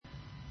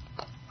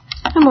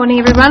Good morning,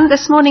 everyone.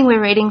 This morning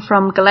we're reading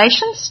from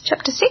Galatians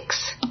chapter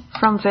 6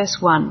 from verse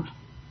 1.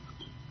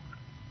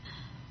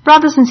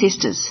 Brothers and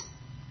sisters,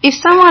 if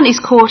someone is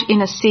caught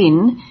in a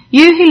sin,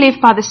 you who live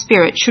by the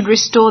Spirit should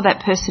restore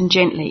that person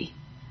gently.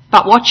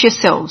 But watch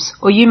yourselves,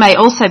 or you may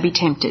also be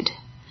tempted.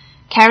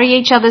 Carry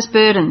each other's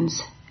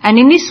burdens, and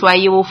in this way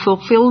you will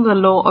fulfill the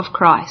law of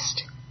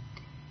Christ.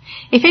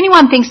 If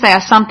anyone thinks they are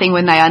something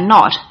when they are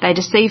not, they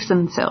deceive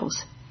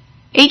themselves.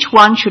 Each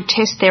one should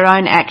test their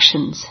own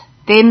actions.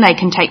 Then they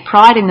can take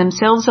pride in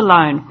themselves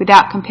alone,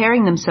 without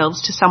comparing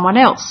themselves to someone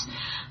else,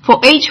 for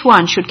each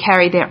one should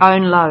carry their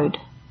own load.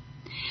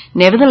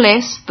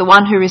 Nevertheless, the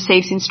one who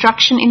receives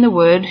instruction in the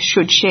word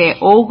should share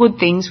all good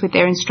things with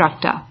their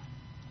instructor.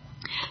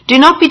 Do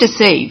not be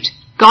deceived.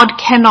 God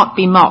cannot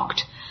be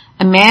mocked.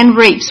 A man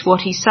reaps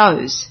what he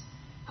sows.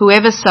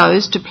 Whoever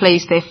sows to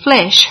please their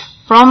flesh,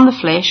 from the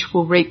flesh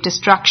will reap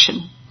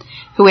destruction.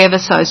 Whoever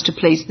sows to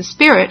please the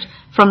Spirit,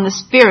 from the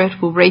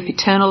Spirit will reap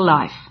eternal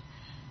life.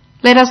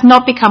 Let us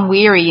not become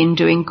weary in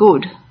doing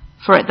good,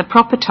 for at the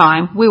proper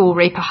time we will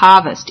reap a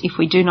harvest if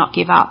we do not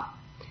give up.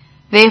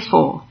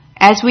 Therefore,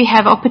 as we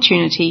have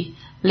opportunity,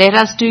 let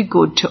us do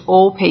good to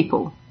all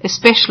people,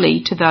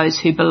 especially to those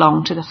who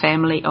belong to the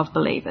family of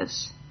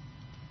believers.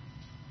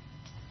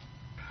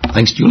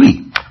 Thanks,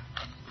 Julie.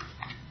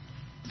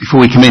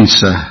 Before we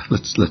commence,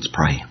 let's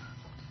pray.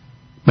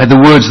 May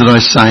the words that I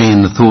say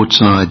and the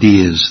thoughts and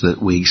ideas that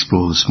we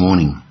explore this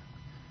morning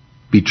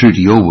be true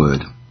to your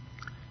word,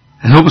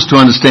 and help us to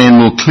understand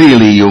more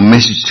clearly your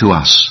message to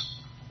us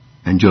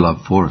and your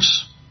love for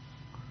us.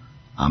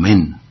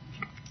 Amen.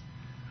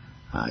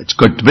 It's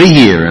good to be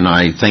here, and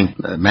I thank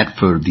Matt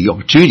for the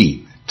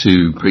opportunity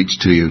to preach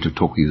to you, to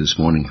talk to you this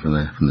morning from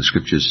the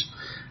scriptures.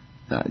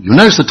 You'll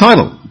notice the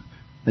title,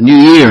 A New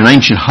Year and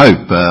Ancient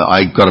Hope.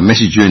 I got a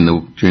message during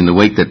the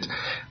week that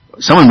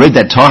someone read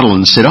that title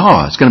and said,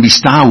 it's going to be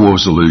Star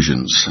Wars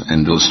allusions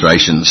and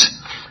illustrations.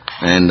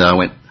 And I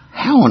went,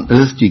 how on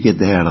earth do you get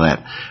that out of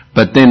that?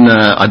 But then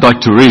I'd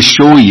like to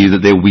reassure you that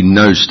there will be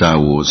no Star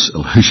Wars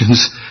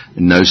allusions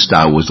and no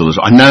Star Wars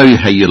illustrations. I know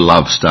how you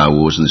love Star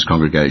Wars in this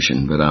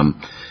congregation, but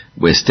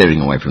we're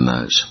steering away from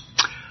those.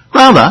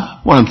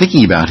 Rather, what I'm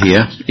thinking about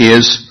here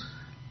is,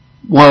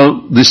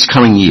 well, this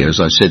coming year,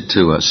 as I said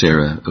to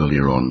Sarah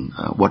earlier on,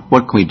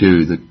 what can we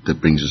do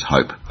that brings us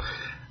hope?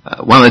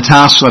 One of the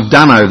tasks I've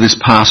done over this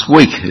past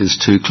week is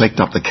to collect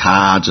up the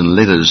cards and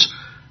letters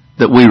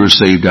that we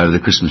received over the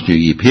Christmas New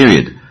Year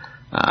period.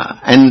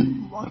 And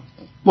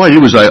what I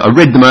did was I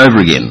read them over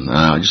again.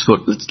 I just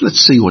thought,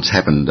 let's see what's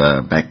happened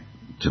back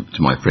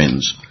to my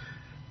friends.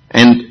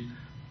 And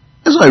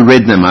as I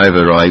read them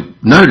over, I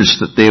noticed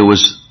that there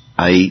was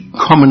a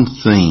common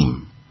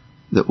theme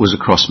that was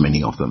across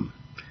many of them.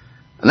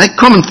 And that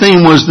common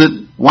theme was that,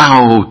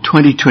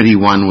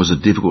 2021 was a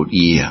difficult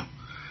year.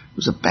 It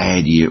was a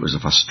bad year. It was a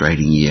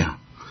frustrating year.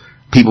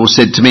 People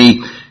said to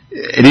me,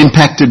 it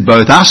impacted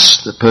both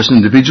us, the person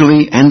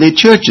individually, and their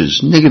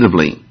churches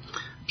negatively.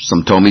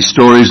 Some told me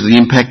stories of the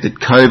impact that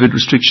COVID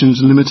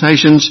restrictions and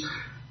limitations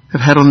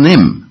have had on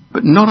them,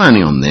 but not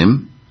only on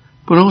them,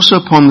 but also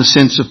upon the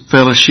sense of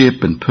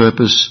fellowship and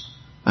purpose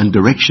and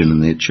direction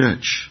in their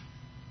church.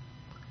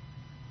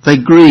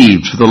 They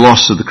grieved for the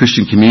loss of the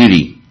Christian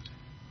community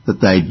that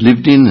they'd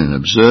lived in and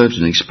observed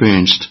and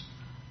experienced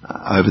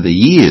over the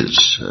years.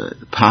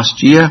 The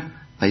past year,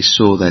 they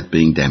saw that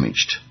being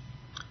damaged.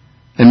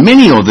 And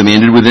many of them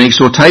ended with an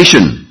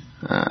exhortation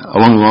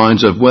along the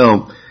lines of,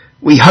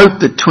 we hope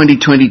that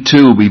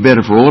 2022 will be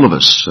better for all of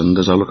us. And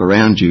as I look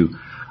around you,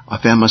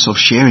 I found myself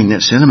sharing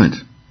that sentiment.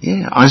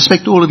 Yeah, I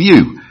suspect all of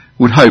you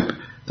would hope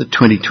that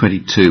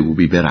 2022 will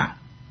be better.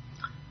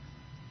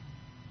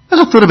 As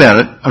I thought about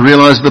it, I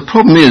realised the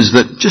problem is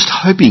that just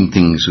hoping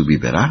things will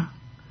be better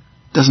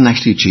doesn't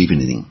actually achieve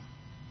anything.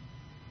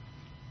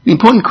 The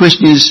important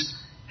question is,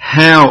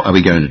 how are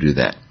we going to do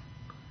that?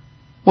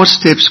 What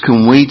steps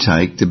can we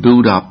take to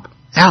build up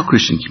our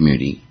Christian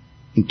community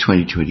in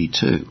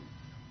 2022?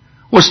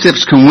 What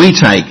steps can we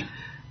take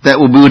that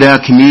will build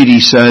our community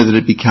so that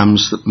it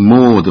becomes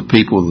more the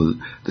people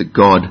that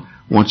God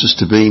wants us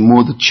to be,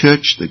 more the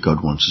church that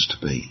God wants us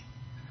to be?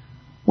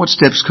 What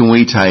steps can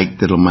we take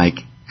that will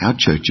make our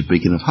church a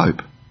beacon of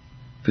hope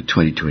for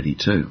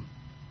 2022?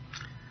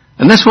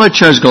 And that's why I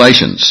chose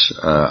Galatians.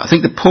 I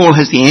think that Paul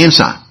has the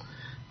answer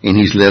in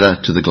his letter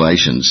to the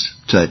Galatians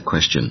to that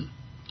question.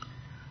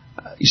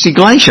 You see,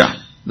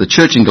 Galatia, the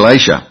church in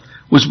Galatia,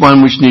 was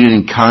one which needed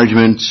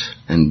encouragement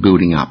and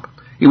building up.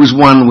 It was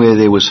one where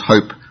there was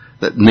hope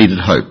that needed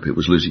hope. It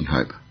was losing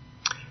hope.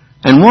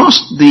 And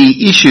whilst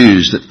the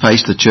issues that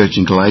face the church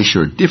in Galatia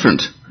are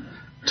different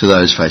to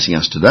those facing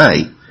us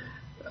today,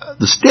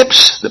 the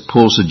steps that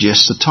Paul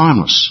suggests are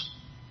timeless.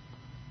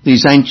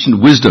 These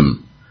ancient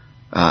wisdom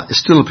is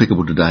still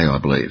applicable today, I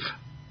believe.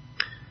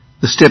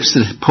 The steps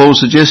that Paul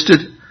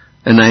suggested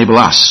enable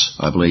us,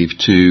 I believe,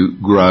 to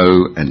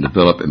grow and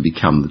develop and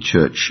become the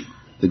church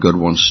that God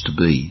wants us to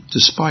be,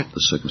 despite the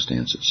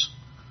circumstances.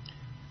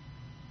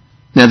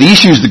 Now, the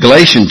issues the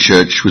Galatian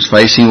church was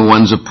facing were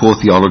ones of poor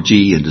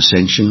theology and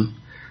dissension,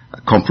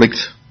 conflict,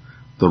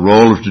 the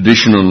role of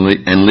tradition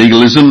and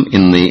legalism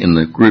in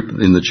the group,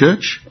 in the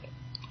church.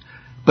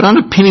 But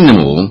underpinning them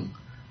all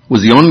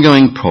was the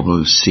ongoing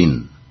problem of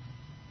sin,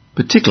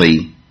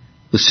 particularly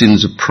the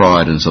sins of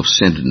pride and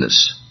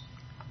self-centeredness.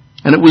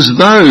 And it was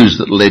those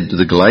that led to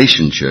the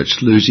Galatian church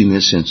losing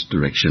their sense of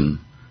direction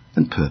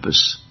and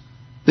purpose,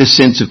 their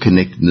sense of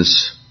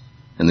connectedness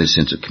and their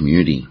sense of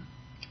community.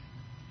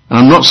 And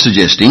I'm not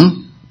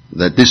suggesting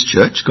that this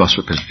church,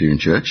 Gospel Presbyterian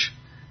Church,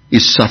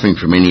 is suffering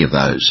from any of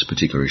those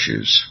particular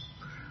issues.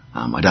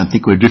 I don't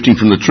think we're drifting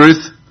from the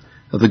truth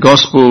of the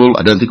gospel.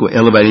 I don't think we're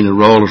elevating the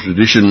role of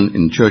tradition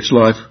in church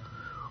life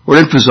or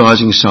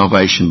emphasising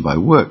salvation by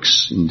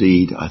works.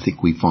 Indeed, I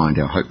think we find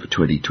our hope for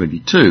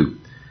 2022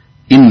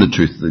 in the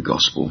truth of the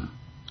gospel.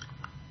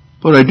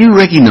 But I do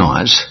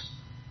recognise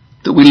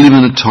that we live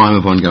in a time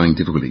of ongoing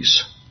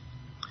difficulties.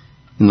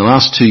 In the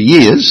last 2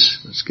 years,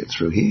 let's get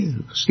through here,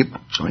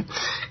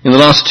 In the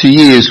last 2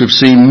 years we've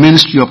seen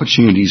ministry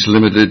opportunities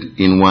limited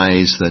in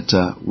ways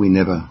that we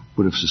never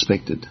would have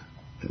suspected.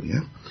 There we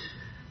go.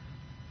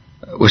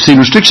 We've seen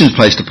restrictions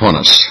placed upon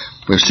us.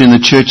 We've seen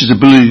the church's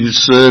ability to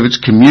serve its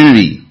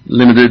community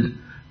limited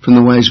from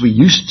the ways we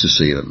used to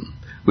see them.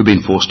 We've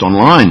been forced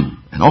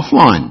online and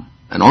offline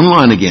and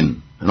online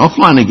again and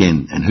offline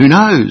again and who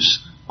knows,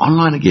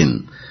 online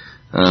again.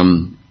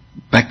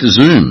 Back to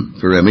Zoom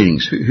for our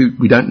meetings.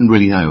 We don't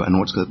really know and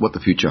what the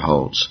future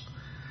holds.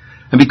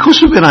 And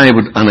because we've been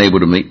unable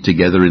to meet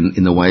together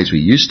in the ways we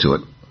used to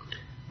it,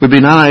 we've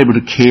been unable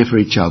to care for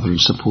each other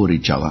and support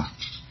each other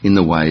in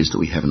the ways that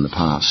we have in the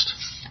past.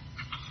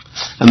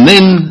 And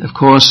then, of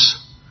course,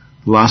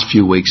 the last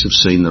few weeks have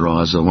seen the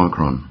rise of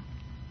Omicron.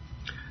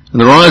 And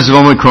the rise of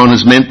Omicron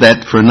has meant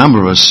that for a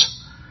number of us,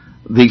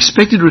 the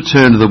expected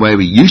return to the way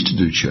we used to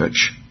do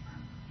church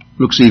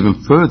looks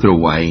even further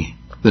away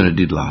than it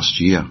did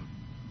last year.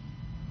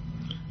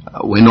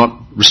 We're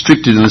not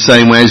restricted in the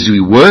same way as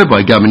we were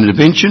by government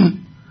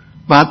intervention,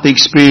 but the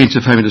experience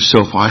of having to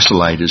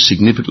self-isolate is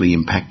significantly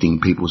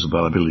impacting people's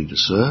availability to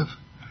serve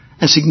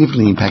and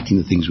significantly impacting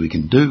the things we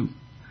can do.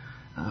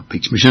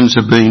 Peaks missions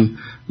have been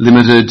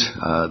limited.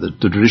 The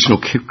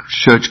traditional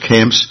church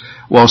camps,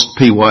 whilst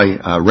PY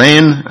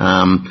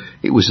ran,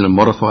 it was in a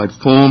modified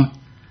form.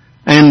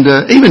 And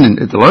even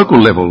at the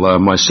local level,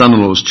 my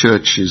son-in-law's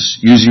church is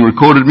using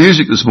recorded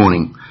music this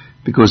morning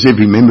because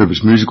every member of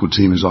his musical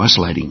team is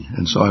isolating.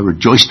 And so I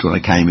rejoiced when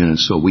I came in and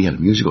saw we had a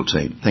musical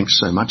team. Thanks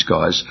so much,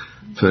 guys,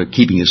 for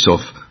keeping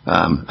yourself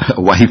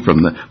away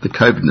from the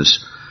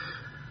COVIDness.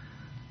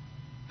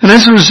 And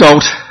as a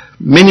result,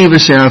 many of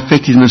us, our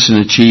effectiveness in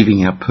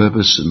achieving our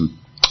purpose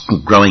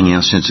and growing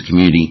our sense of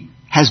community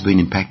has been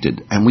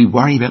impacted, and we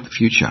worry about the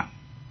future.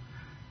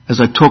 As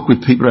I talked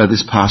with people over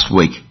this past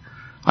week,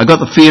 I got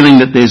the feeling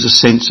that there's a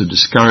sense of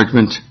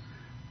discouragement,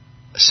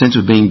 a sense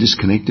of being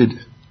disconnected,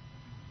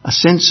 a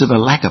sense of a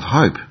lack of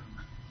hope.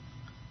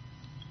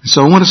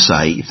 So I want to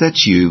say, if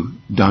that's you,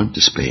 don't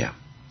despair.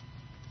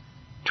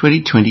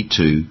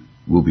 2022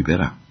 will be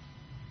better.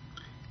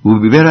 It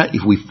will be better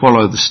if we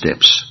follow the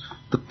steps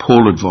that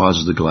Paul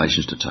advises the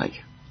Galatians to take.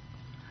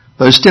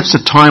 Those steps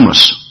are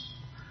timeless.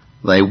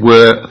 They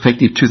were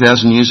effective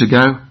 2,000 years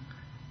ago,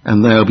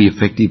 and they'll be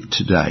effective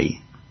today,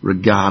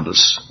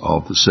 regardless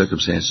of the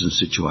circumstances and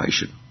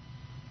situation.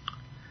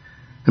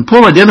 And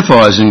Paul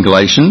identifies in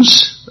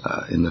Galatians,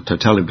 in the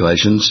totality of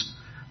Galatians,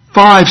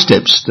 5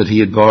 steps that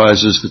he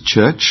advises the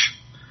church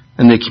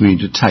and their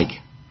community to take,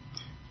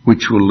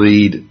 which will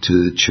lead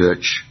to the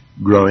church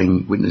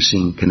growing,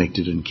 witnessing,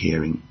 connected and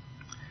caring.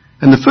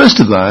 And the first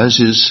of those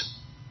is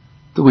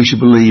that we should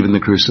believe in the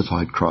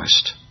crucified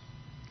Christ.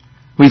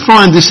 We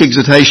find this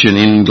exhortation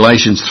in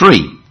Galatians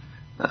 3.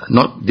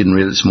 Didn't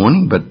read it this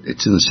morning, but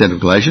it's in the set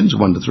of Galatians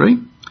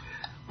 1-3,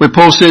 where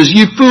Paul says,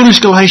 "You foolish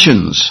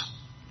Galatians,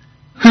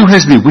 who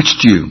has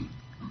bewitched you?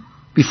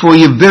 Before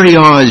your very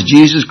eyes,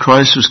 Jesus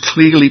Christ was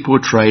clearly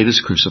portrayed as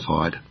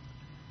crucified.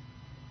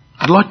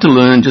 I'd like to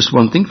learn just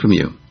one thing from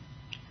you.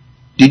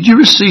 Did you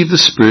receive the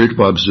Spirit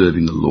by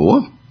observing the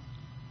law,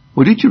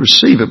 or did you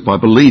receive it by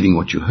believing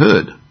what you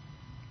heard?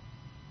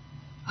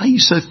 Are you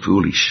so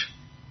foolish?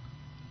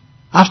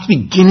 After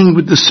beginning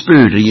with the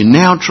Spirit, are you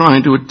now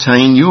trying to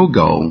attain your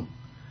goal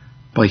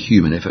by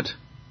human effort?"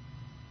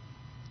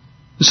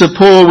 And so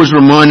Paul was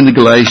reminding the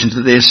Galatians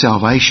that their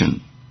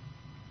salvation,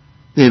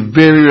 their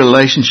very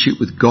relationship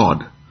with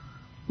God,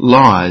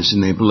 lies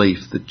in their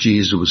belief that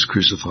Jesus was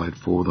crucified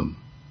for them.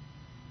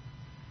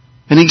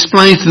 And he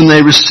explains to them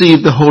they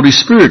received the Holy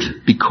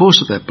Spirit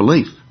because of that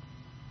belief.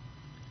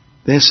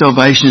 Their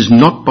salvation is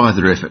not by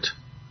their effort.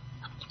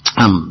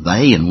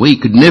 They and we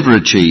could never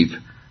achieve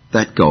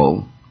that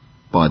goal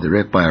by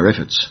our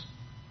efforts.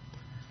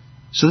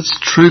 So that's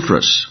true for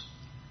us.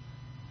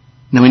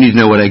 Now we need to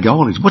know what our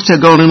goal is. What's our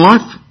goal in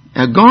life?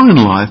 Our goal in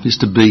life is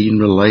to be in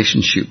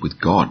relationship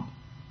with God.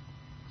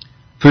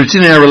 For it's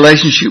in our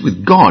relationship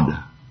with God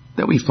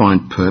that we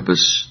find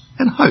purpose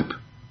and hope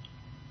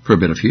for a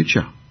better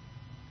future.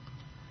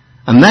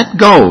 And that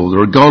goal,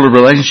 or a goal of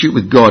relationship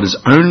with God, is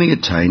only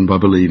attained by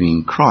believing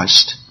in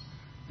Christ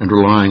and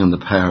relying on the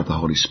power of the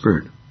Holy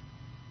Spirit.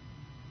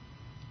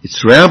 It's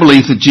through our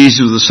belief that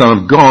Jesus was the Son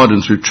of God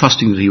and through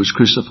trusting that he was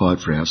crucified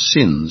for our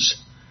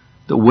sins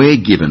that we're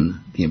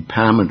given the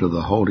empowerment of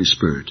the Holy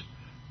Spirit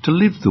to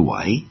live the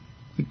way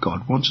that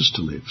God wants us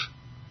to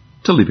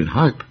live in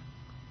hope.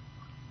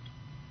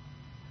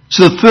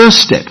 So the first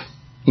step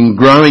in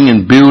growing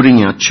and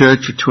building our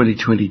church for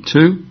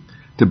 2022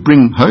 to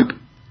bring hope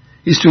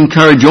is to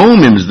encourage all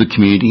members of the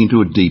community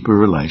into a deeper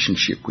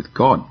relationship with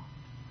God.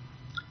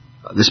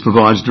 This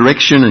provides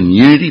direction and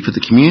unity for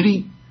the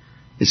community.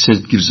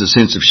 It gives us a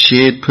sense of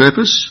shared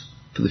purpose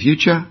for the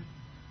future,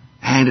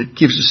 and it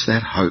gives us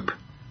that hope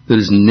that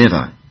is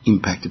never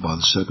impacted by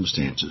the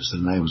circumstances,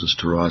 that enables us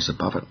to rise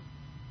above it.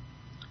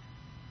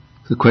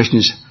 The question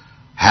is,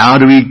 how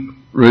do we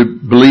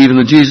believe in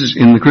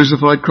the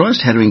crucified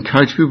Christ? How do we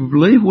encourage people to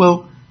believe?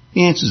 Well,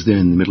 the answer's there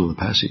in the middle of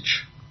the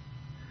passage.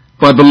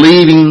 By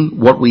believing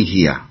what we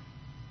hear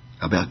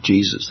about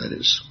Jesus, that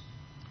is.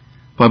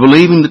 By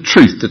believing the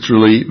truth that's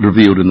really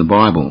revealed in the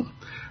Bible.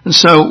 And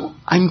so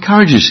I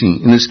encourage us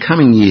in this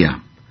coming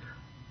year,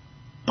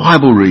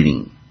 Bible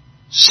reading,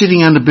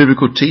 sitting under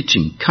biblical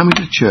teaching, coming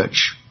to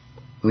church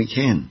when we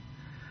can,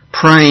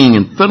 praying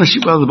and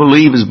fellowship with other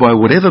believers by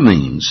whatever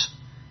means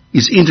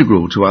is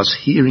integral to us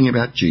hearing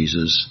about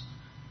Jesus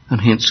and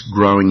hence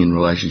growing in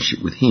relationship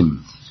with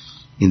him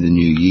in the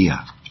new year.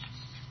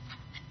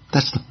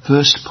 That's the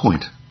first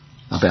point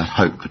about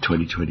hope for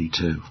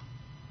 2022.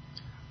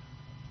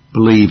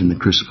 Believe in the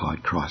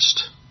crucified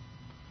Christ.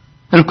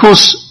 And of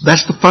course,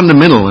 that's the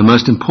fundamental and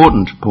most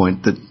important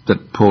point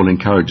that Paul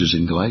encourages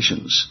in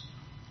Galatians.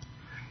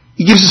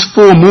 He gives us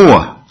 4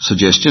 more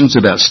suggestions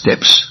about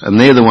steps, and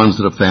they're the ones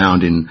that are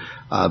found in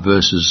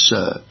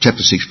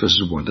chapter 6,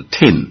 verses 1 to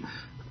 10,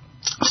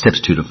 steps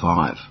 2 to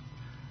 5.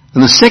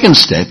 And the second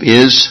step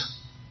is,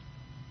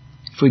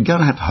 if we're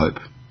going to have hope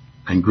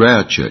and grow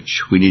our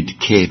church, we need to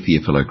care for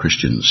your fellow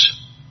Christians.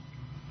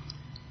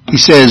 He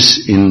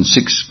says in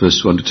 6,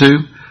 verse 1 to 2,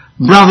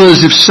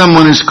 "Brothers, if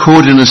someone is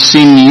caught in a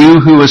sin, you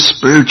who are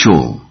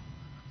spiritual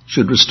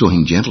should restore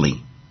him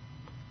gently.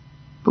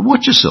 But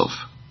watch yourself,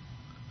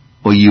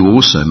 or you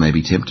also may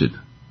be tempted.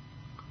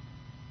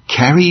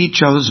 Carry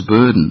each other's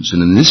burdens,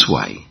 and in this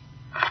way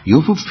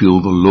you'll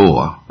fulfill the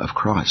law of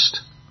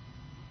Christ."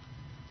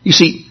 You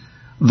see,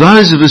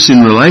 those of us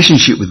in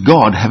relationship with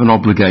God have an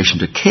obligation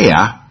to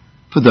care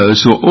for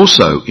those who are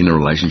also in a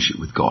relationship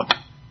with God.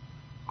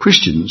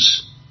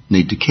 Christians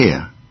need to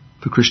care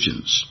for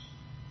Christians.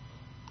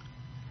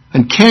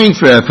 And caring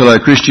for our fellow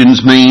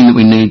Christians mean that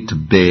we need to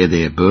bear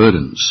their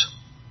burdens.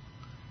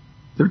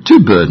 There are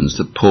 2 burdens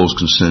that Paul's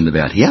concerned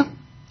about here.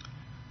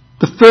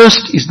 The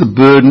first is the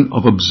burden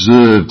of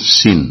observed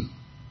sin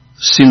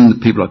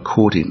that people are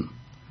caught in.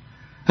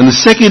 And the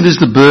second is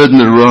the burden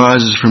that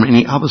arises from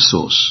any other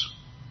source,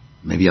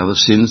 maybe other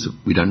sins that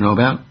we don't know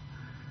about,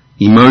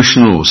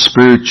 emotional or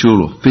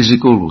spiritual or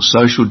physical or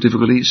social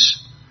difficulties.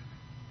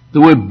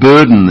 The word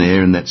burden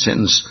there in that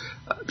sentence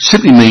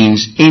simply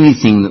means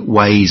anything that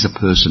weighs a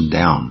person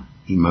down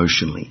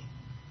emotionally,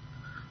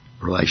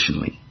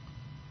 relationally.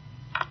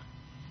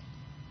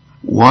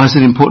 Why is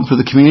it important for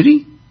the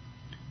community?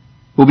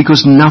 Well,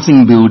 because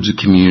nothing builds a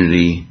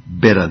community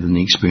better than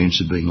the experience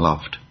of being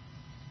loved.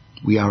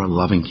 We are a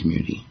loving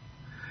community.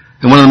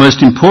 And one of the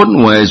most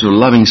important ways of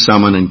loving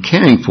someone and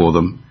caring for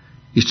them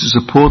is to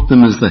support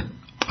them as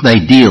they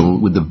deal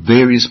with the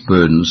various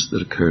burdens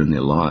that occur in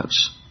their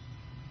lives.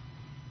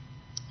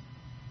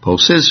 Paul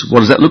says,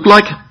 what does that look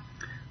like?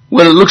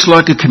 Well, it looks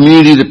like a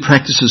community that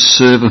practices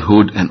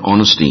servanthood and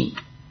honesty.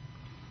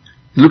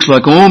 It looks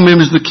like all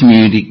members of the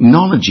community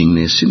acknowledging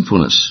their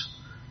sinfulness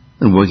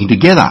and working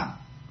together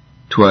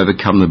to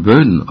overcome the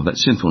burden of that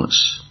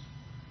sinfulness.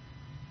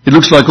 It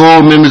looks like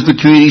all members of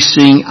the community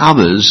seeing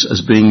others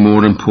as being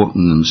more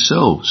important than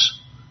themselves,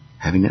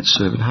 having that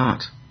servant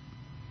heart.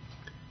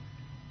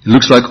 It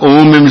looks like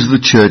all members of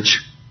the church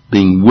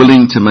being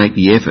willing to make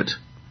the effort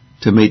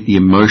to meet the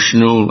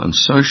emotional and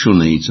social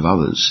needs of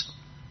others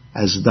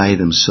as they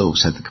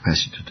themselves have the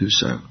capacity to do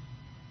so.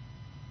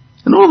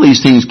 And all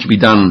these things can be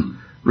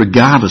done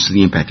regardless of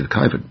the impact of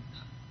COVID.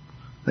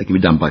 They can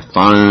be done by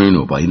phone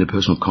or by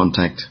interpersonal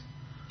contact,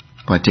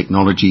 by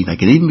technology. They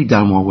can even be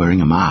done while wearing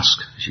a mask,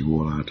 as you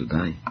all are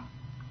today.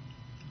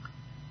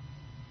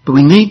 But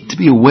we need to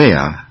be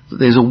aware that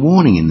there's a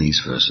warning in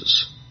these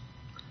verses.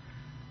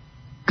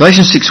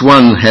 Galatians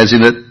 6:1 has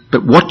in it,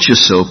 "But watch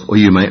yourself, or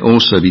you may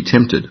also be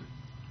tempted."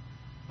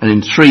 And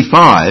in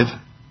 3:5,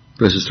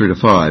 verses 3 to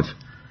 5,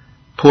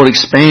 Paul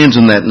expands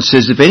on that and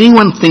says, "If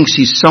anyone thinks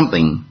he's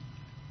something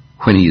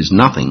when he is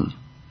nothing,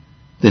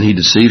 then he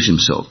deceives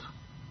himself.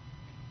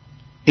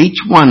 Each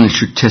one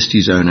should test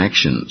his own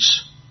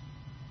actions.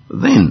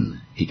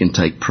 Then he can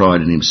take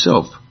pride in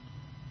himself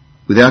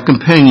without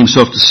comparing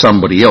himself to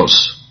somebody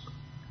else.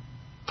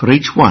 For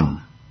each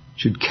one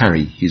should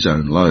carry his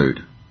own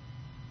load."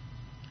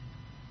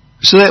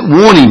 So that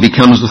warning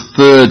becomes the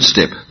third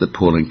step that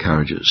Paul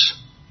encourages.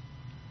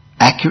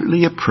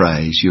 Accurately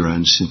appraise your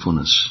own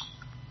sinfulness.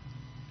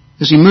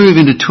 As we move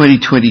into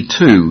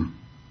 2022,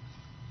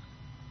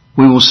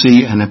 we will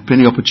see and have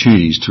plenty of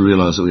opportunities to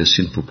realise that we are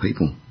sinful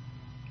people.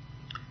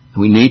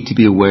 We need to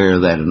be aware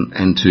of that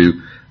and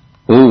to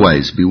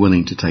always be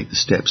willing to take the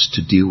steps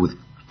to deal with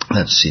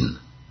that sin.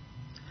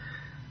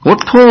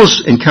 What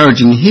Paul's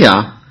encouraging here,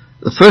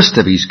 the first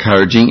step he's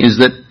encouraging, is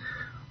that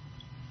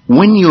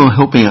when you're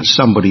helping out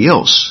somebody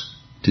else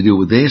to deal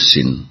with their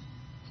sin,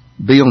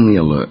 be on the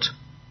alert.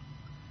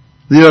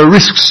 There are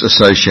risks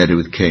associated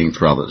with caring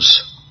for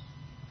others.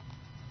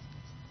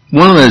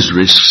 One of those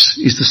risks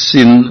is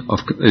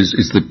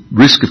the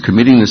risk of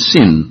committing the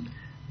sin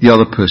the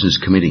other person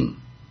is committing.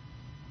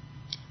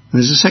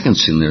 And there's a second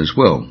sin there as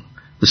well.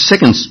 The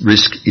second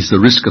risk is the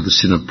risk of the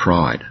sin of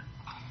pride.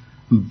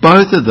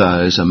 Both of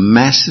those are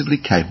massively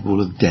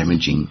capable of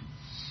damaging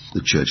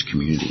the church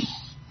community.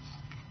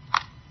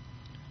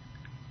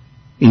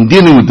 In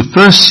dealing with the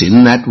first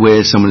sin, that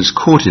where someone is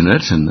caught in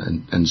it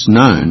and is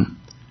known,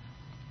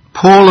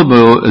 Paul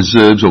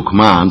observes or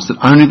commands that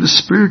only the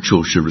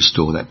spiritual should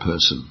restore that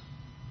person.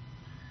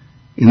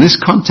 In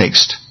this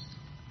context,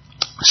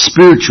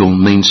 spiritual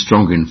means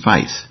stronger in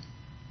faith.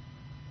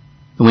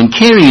 And when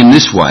caring in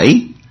this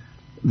way,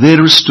 they're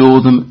to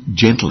restore them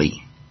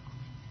gently.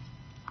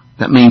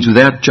 That means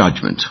without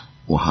judgment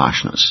or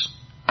harshness,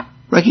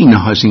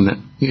 recognising that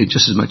you're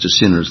just as much a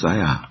sinner as they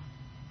are.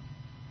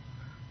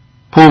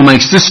 Paul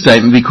makes this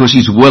statement because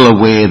he's well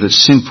aware that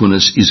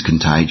sinfulness is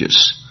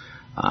contagious.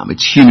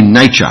 It's human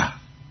nature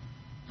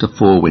to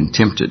fall when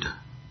tempted.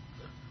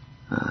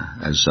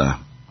 As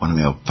one of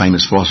our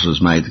famous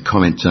philosophers made the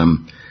comment,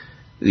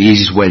 the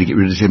easiest way to get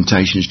rid of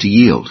temptation is to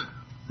yield.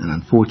 And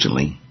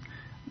unfortunately,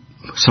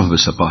 some of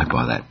us abide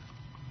by that.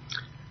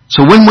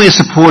 So when we're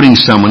supporting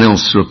someone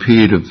else through a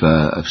period of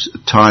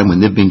time when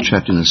they've been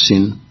trapped in a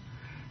sin,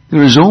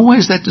 there is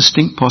always that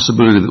distinct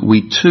possibility that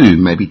we too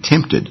may be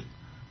tempted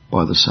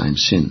by the same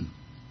sin.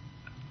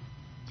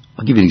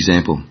 I'll give you an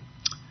example.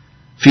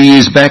 A few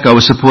years back I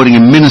was supporting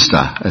a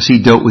minister as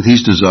he dealt with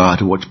his desire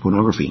to watch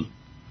pornography.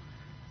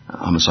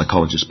 I'm a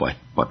psychologist by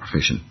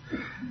profession.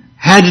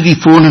 How did he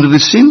fall into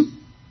this sin?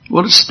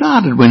 Well, it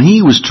started when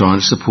he was trying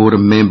to support a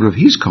member of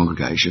his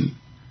congregation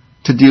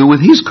to deal with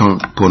his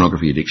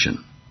pornography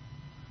addiction.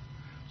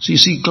 So you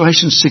see,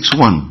 Galatians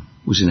 6:1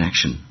 was in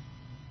action.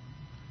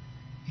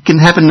 It can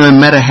happen no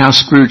matter how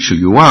spiritual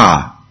you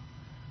are,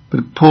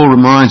 but Paul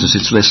reminds us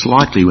it's less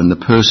likely when the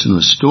person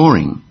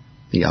restoring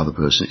the other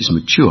person is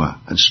mature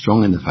and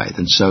strong in the faith.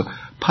 And so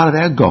part of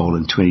our goal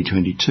in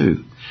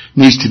 2022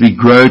 needs to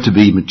grow to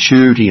be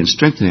maturity and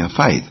strength in our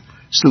faith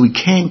so that we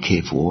can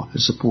care for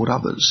and support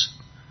others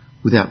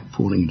without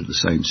falling into the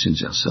same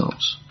sins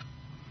ourselves.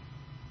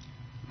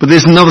 But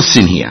there's another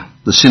sin here,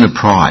 the sin of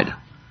pride.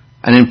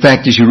 And in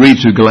fact, as you read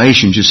through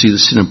Galatians, you see the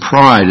sin of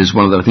pride is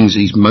one of the things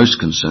that he's most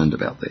concerned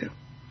about there.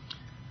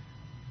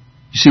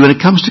 You see, when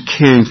it comes to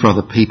caring for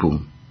other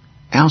people,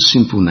 our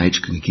sinful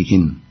nature can kick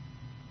in.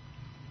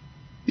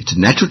 It's a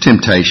natural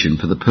temptation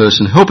for the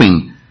person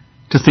helping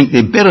to think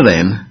they're better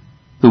than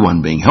the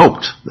one being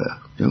helped.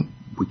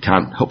 We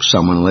can't help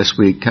someone unless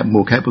we're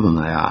more capable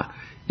than they are,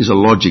 is a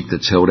logic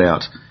that's held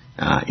out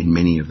in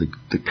many of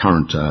the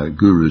current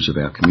gurus of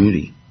our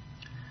community.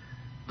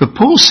 But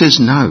Paul says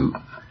no.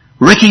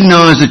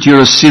 Recognise that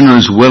you're a sinner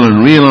as well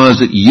and realise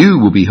that you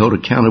will be held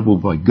accountable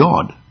by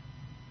God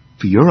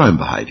for your own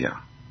behaviour.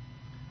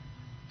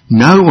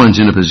 No one's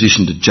in a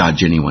position to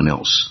judge anyone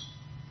else.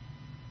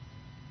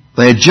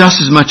 They are just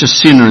as much a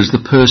sinner as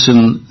the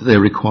person they're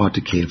required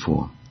to care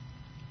for.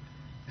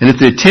 And if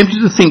they're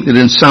tempted to think that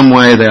in some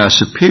way they are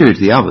superior to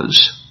the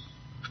others,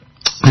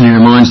 and he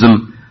reminds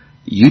them,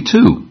 you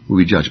too will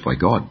be judged by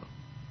God.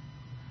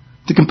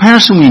 The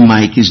comparison we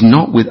make is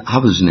not with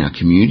others in our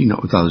community,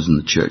 not with others in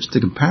the church.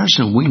 The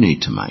comparison we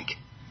need to make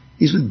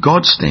is with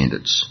God's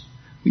standards.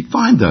 We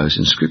find those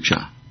in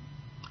Scripture.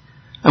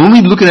 And when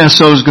we look at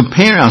ourselves and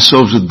compare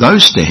ourselves with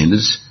those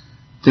standards,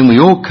 then we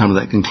all come to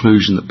that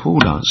conclusion that Paul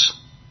does.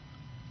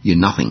 You're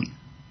nothing.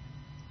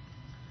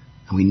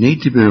 And we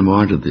need to be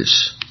reminded of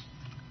this.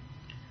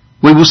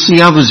 We will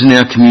see others in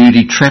our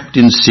community trapped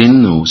in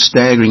sin or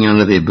staggering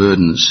under their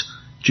burdens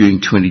during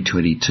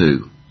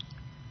 2022.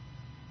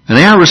 And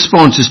our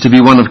response is to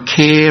be one of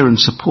care and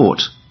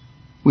support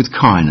with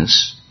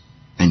kindness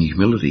and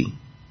humility.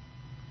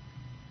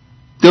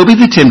 There'll be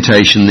the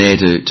temptation there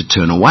to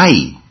turn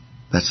away.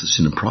 That's the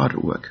sin of pride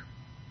at work.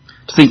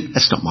 To think,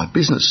 that's not my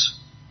business.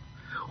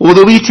 Or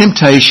there'll be a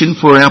temptation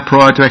for our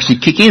pride to actually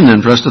kick in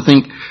and for us to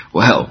think,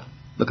 well,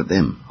 look at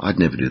them, I'd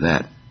never do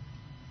that.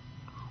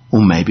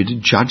 Or maybe to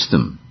judge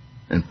them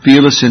and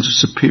feel a sense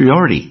of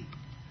superiority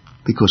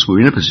because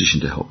we're in a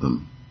position to help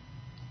them.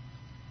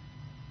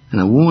 And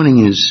a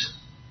warning is,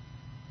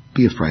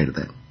 be afraid of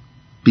that.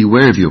 Be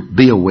aware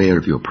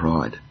of your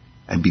pride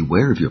and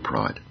beware of your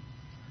pride.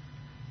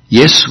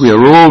 Yes, we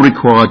are all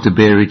required to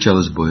bear each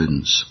other's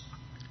burdens,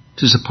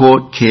 to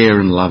support, care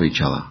and love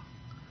each other.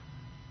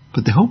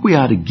 But the help we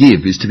are to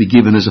give is to be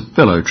given as a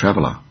fellow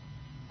traveller.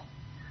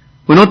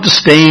 We're not to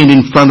stand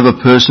in front of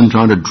a person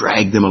trying to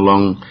drag them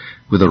along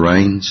with the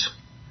reins.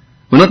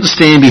 We're not to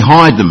stand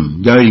behind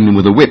them, goading them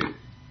with a whip.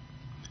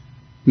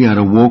 We are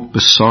to walk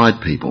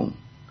beside people,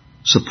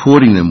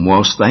 supporting them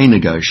whilst they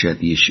negotiate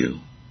the issue,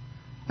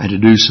 and to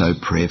do so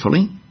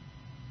prayerfully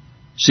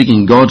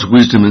seeking God's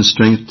wisdom and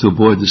strength to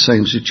avoid the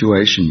same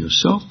situation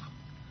yourself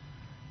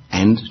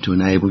and to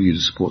enable you to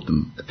support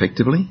them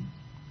effectively,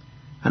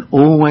 and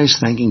always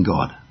thanking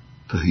God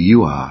for who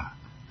you are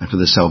and for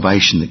the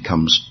salvation that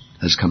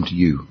has come to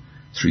you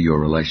through your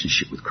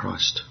relationship with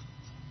Christ.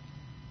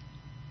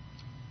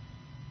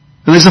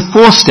 And there's a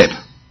fourth step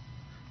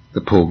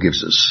that Paul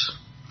gives us.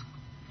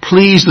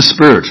 Please the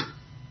Spirit.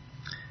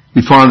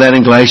 We find that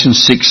in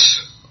Galatians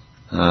 6,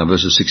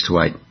 verses 6 to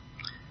 8.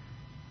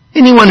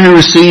 Anyone who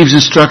receives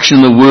instruction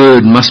in the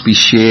Word must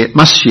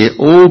share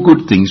all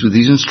good things with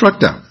his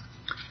instructor.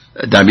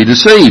 Don't be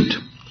deceived.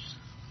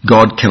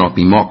 God cannot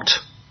be mocked.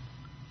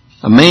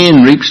 A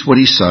man reaps what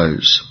he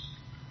sows.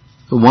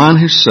 The one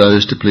who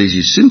sows to please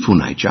his sinful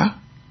nature,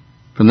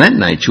 from that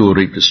nature will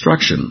reap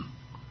destruction.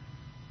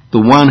 The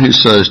one who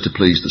sows to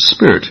please the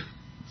Spirit,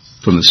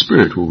 from the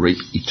Spirit will reap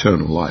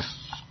eternal life.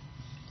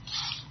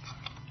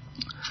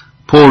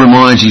 Paul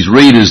reminds his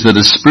readers that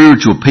as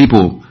spiritual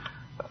people,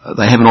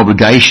 they have an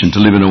obligation to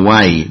live in a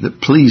way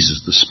that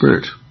pleases the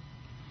Spirit.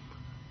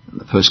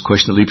 And the first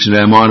question that leaps into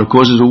our mind, of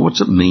course, is, well,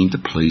 what's it mean to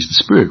please the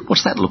Spirit?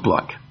 What's that look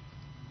like?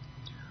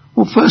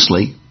 Well,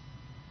 firstly,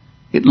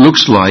 it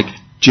looks like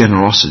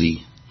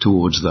generosity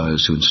towards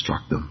those who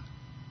instruct them.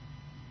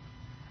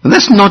 And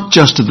that's not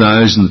just to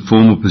those in the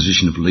formal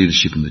position of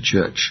leadership in the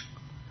church.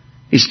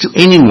 It's to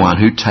anyone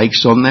who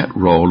takes on that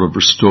role of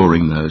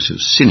restoring those who are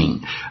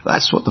sinning.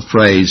 That's what the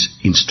phrase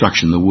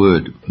instruction, the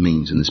word,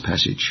 means in this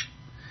passage.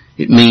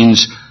 It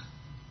means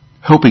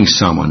helping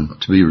someone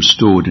to be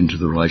restored into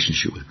the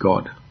relationship with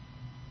God.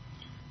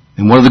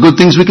 And what are the good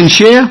things we can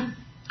share?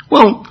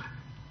 Well,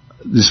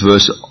 this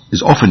verse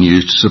is often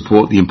used to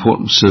support the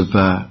importance of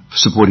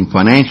supporting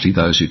financially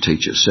those who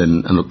teach us.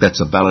 And look, that's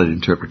a valid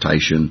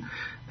interpretation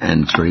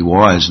and it's very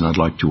wise, and I'd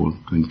like to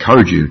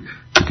encourage you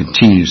to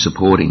continue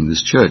supporting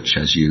this church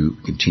as you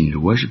continue to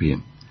worship here.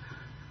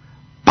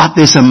 But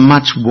there's a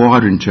much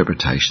wider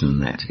interpretation than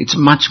that. It's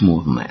much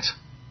more than that.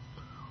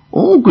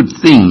 All good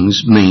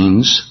things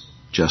means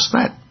just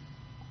that.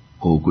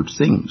 All good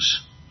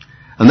things.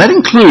 And that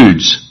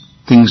includes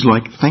things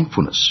like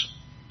thankfulness.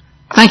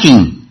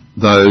 Thanking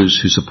those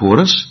who support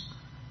us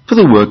for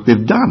the work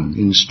they've done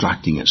in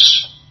instructing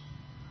us.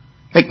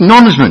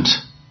 Acknowledgement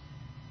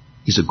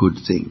is a good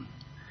thing.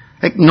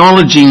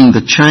 Acknowledging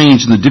the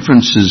change and the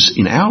differences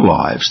in our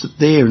lives that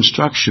their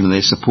instruction and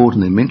their support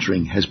and their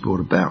mentoring has brought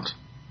about.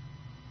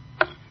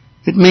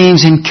 It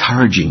means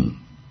encouraging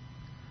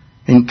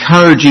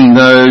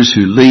those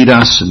who lead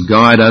us and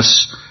guide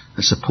us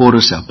and support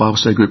us, our Bible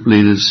study group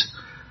leaders.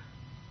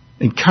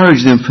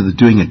 Encourage them for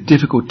doing a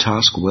difficult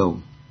task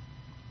well.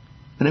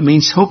 And it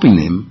means helping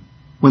them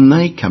when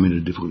they come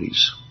into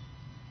difficulties.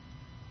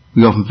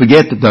 We often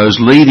forget that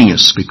those leading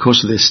us,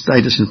 because of their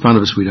status in front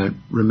of us, we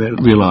don't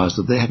realise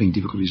that they're having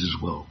difficulties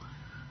as well.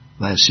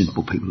 They are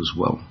sinful people as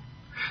well.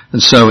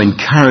 And so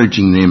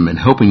encouraging them and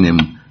helping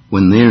them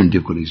when they're in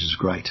difficulties is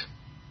great.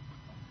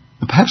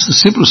 And perhaps the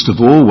simplest of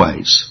all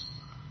ways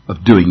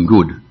of doing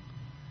good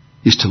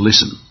is to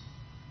listen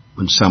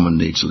when someone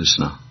needs a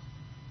listener.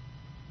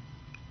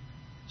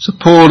 So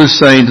Paul is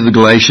saying to the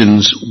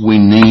Galatians, we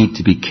need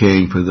to be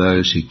caring for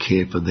those who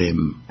care for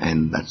them,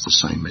 and that's the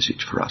same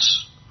message for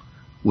us.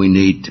 We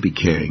need to be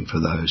caring for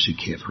those who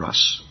care for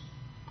us.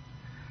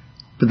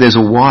 But there's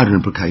a wider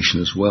implication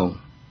as well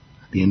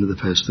at the end of the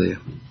verse there.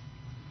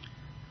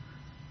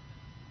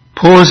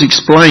 Paul has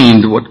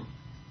explained what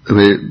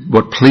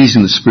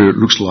pleasing the Spirit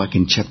looks like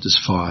in chapter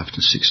 5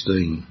 verses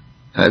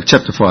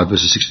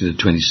 16 to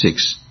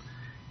 26.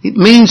 It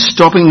means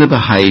stopping the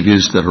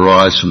behaviours that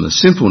arise from the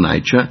sinful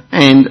nature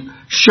and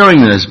showing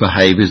those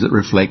behaviours that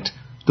reflect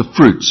the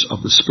fruits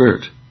of the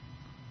Spirit.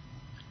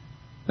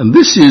 And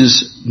this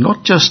is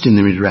not just in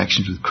their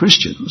interactions with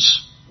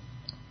Christians,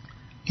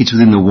 it's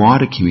within the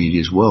wider community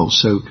as well.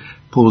 So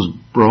Paul's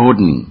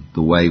broadening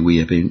the way we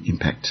have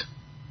impact,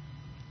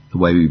 the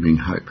way we bring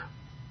hope.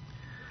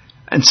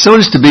 And so it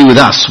is to be with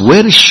us.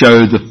 We're to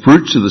show the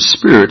fruits of the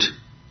Spirit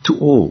to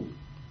all.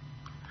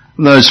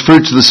 And those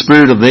fruits of the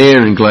Spirit are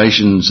there in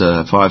Galatians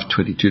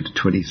 5:22 to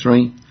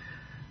 23.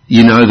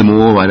 You know them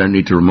all. I don't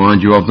need to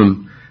remind you of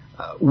them.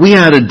 We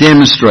are to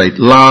demonstrate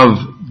love,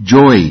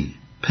 joy,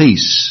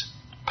 peace,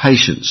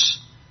 patience,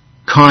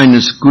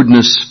 kindness,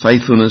 goodness,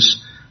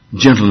 faithfulness,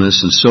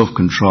 gentleness and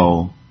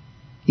self-control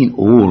in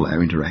all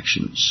our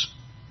interactions.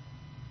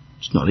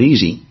 It's not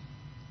easy,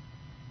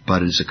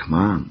 but it is a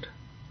command.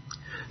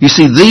 You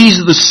see, these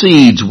are the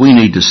seeds we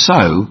need to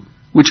sow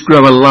which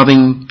grow a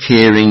loving,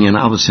 caring and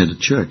other-centred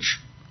church.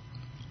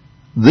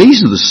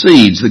 These are the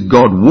seeds that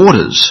God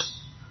waters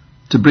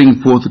to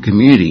bring forth a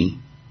community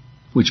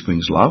which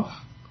brings love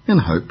and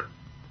hope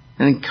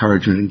and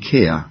encouragement and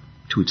care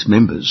to its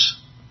members.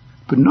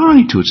 But not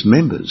only to its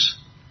members,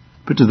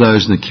 but to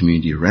those in the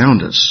community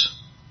around us.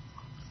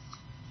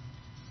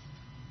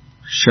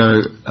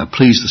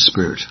 Please the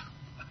Spirit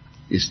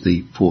is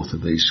the fourth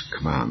of these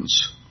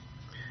commands.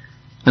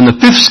 And the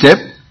fifth step,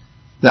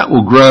 that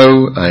will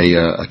grow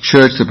a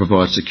church that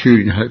provides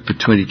security and hope for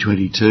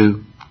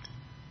 2022,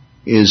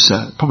 is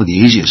probably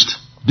the easiest.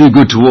 Do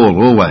good to all,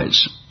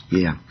 always.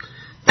 Yeah.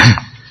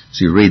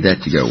 So you read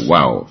that, you go,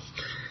 wow.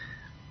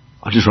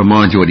 I'll just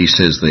remind you what he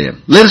says there.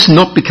 Let us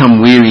not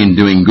become weary in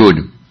doing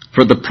good,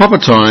 for at the proper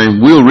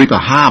time we'll reap a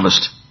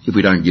harvest if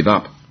we don't give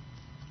up.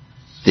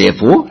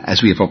 Therefore,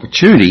 as we have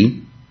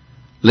opportunity,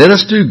 let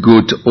us do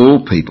good to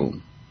all people,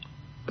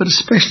 but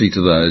especially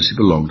to those who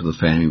belong to the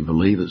family of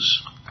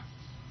believers.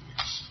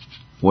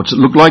 What's it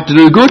look like to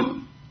do good?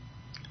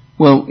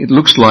 Well, it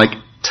looks like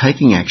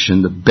taking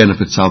action that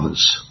benefits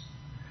others.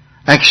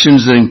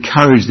 Actions that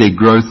encourage their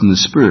growth in the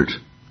Spirit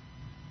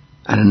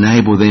and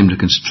enable them to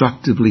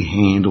constructively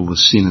handle the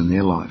sin in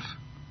their life.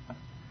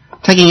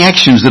 Taking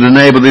actions that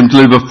enable them to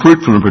live a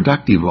fruitful and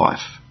productive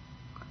life.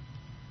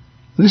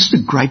 This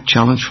is a great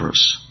challenge for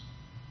us.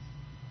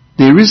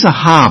 There is a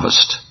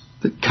harvest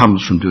that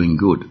comes from doing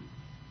good.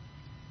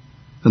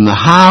 And the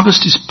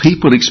harvest is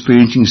people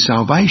experiencing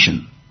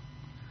salvation,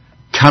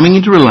 coming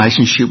into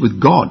relationship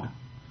with God,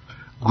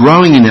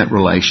 growing in that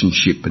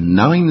relationship and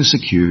knowing the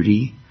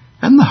security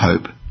and the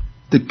hope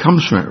that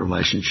comes from that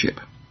relationship.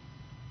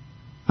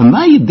 And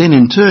they then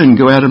in turn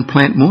go out and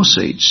plant more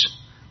seeds,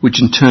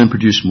 which in turn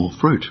produce more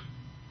fruit.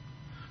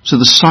 So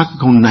the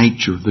cyclical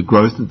nature of the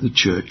growth of the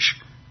church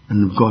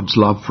and of God's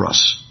love for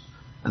us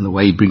and the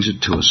way he brings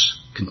it to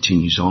us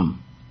continues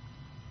on.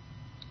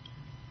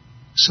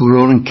 So we're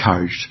all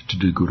encouraged to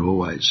do good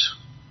always.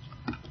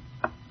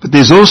 But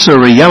there's also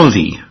a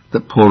reality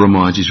that Paul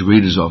reminds his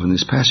readers of in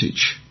this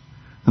passage.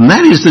 And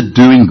that is that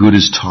doing good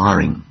is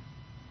tiring.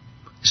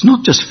 It's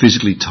not just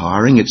physically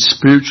tiring, it's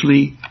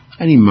spiritually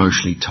and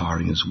emotionally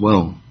tiring as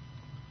well.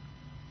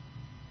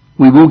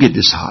 We will get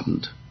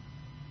disheartened.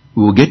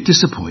 We will get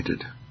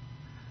disappointed.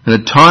 And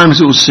at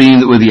times it will seem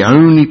that we're the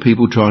only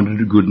people trying to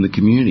do good in the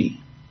community.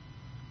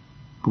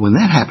 But when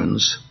that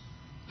happens,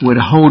 we're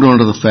to hold on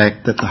to the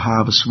fact that the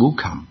harvest will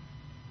come.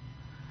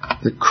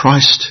 That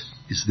Christ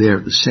is there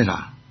at the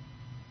centre.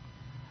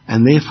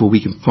 And therefore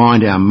we can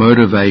find our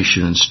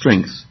motivation and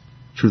strength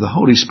through the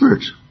Holy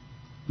Spirit,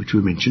 which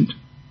we mentioned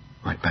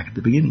right back at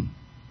the beginning.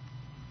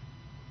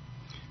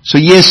 So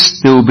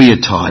yes, there will be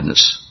a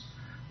tiredness,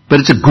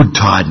 but it's a good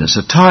tiredness,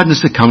 a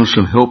tiredness that comes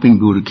from helping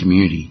build a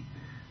community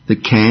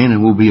that can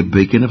and will be a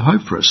beacon of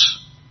hope for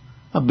us,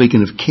 a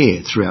beacon of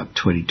care throughout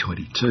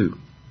 2022.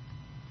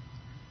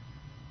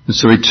 And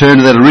so return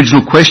to that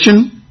original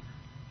question,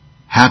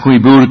 how can we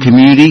build a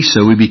community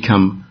so we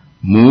become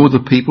more the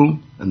people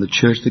and the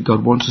church that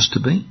God wants us to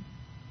be?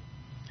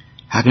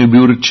 How can we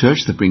build a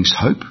church that brings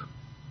hope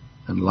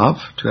and love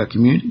to our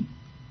community?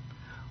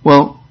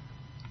 Well,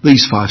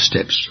 these 5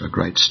 steps are a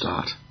great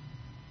start.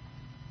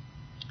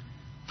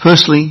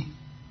 Firstly,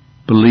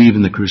 believe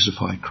in the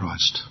crucified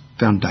Christ.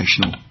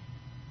 Foundational.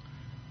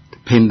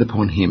 Depend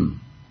upon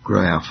him.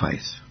 Grow our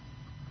faith.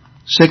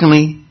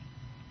 Secondly,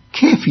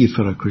 care for your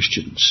fellow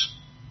Christians.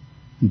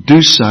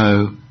 Do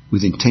so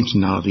with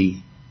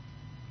intentionality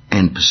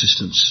and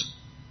persistence.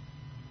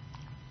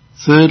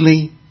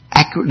 Thirdly,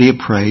 accurately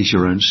appraise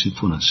your own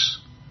sinfulness.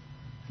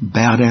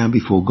 Bow down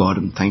before God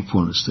in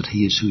thankfulness that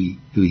he is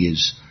who he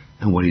is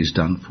and what he has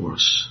done for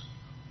us.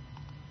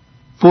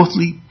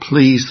 Fourthly,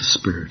 please the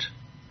Spirit.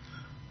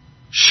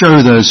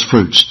 Show those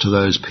fruits to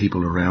those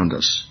people around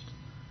us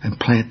and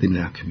plant them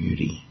in our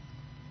community.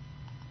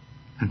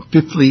 And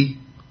fifthly,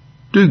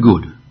 do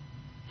good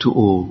to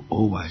all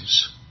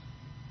always.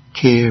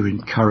 Care,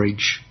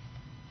 encourage,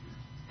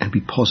 and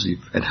be positive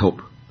and help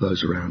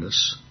those around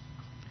us.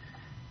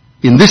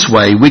 In this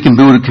way, we can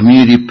build a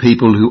community of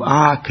people who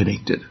are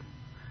connected,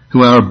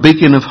 who are a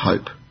beacon of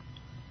hope,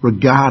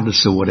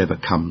 regardless of whatever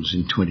comes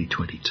in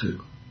 2022.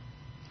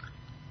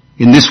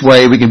 In this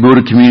way, we can build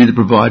a community that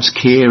provides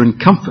care and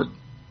comfort,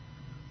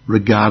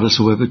 regardless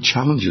of whatever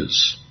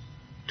challenges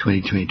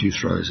 2022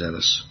 throws at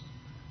us.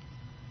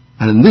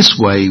 And in this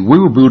way, we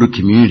will build a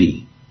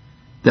community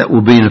that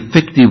will be an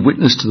effective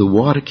witness to the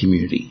wider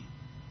community,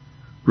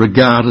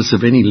 regardless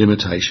of any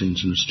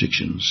limitations and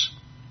restrictions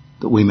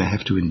that we may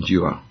have to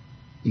endure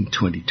in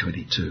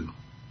 2022.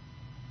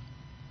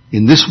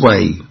 In this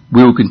way,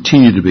 we will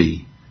continue to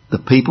be the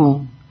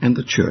people and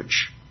the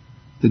church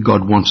that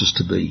God wants us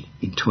to be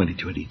in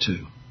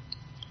 2022.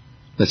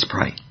 Let's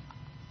pray.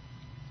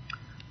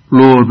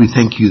 Lord, we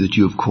thank you that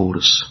you have called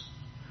us.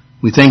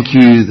 We thank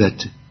you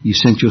that you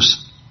sent your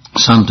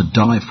Son to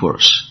die for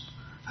us,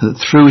 and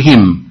that through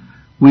him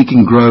we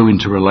can grow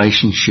into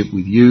relationship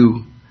with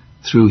you.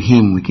 Through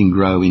him we can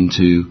grow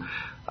into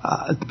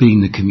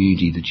being the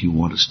community that you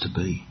want us to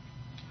be.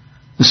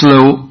 And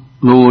so,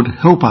 Lord,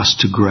 help us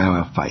to grow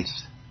our faith,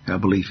 our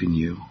belief in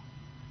you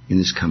in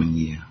this coming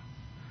year.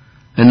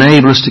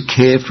 Enable us to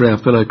care for our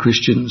fellow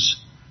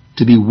Christians,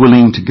 to be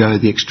willing to go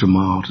the extra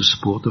mile to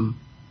support them.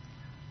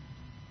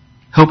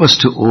 Help us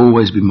to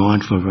always be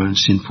mindful of our own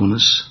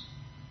sinfulness,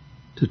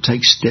 to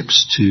take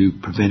steps to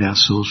prevent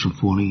ourselves from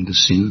falling into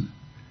sin,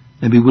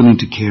 and be willing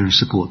to care and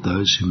support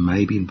those who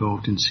may be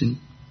involved in sin,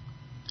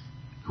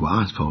 who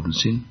are involved in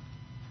sin.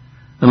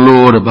 And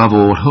Lord, above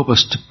all, help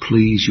us to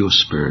please your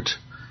Spirit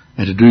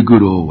and to do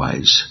good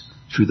always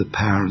through the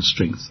power and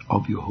strength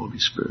of your Holy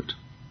Spirit.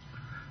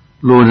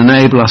 Lord,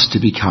 enable us to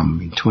become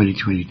in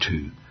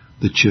 2022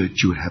 the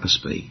church you would have us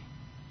be.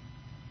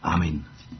 Amen.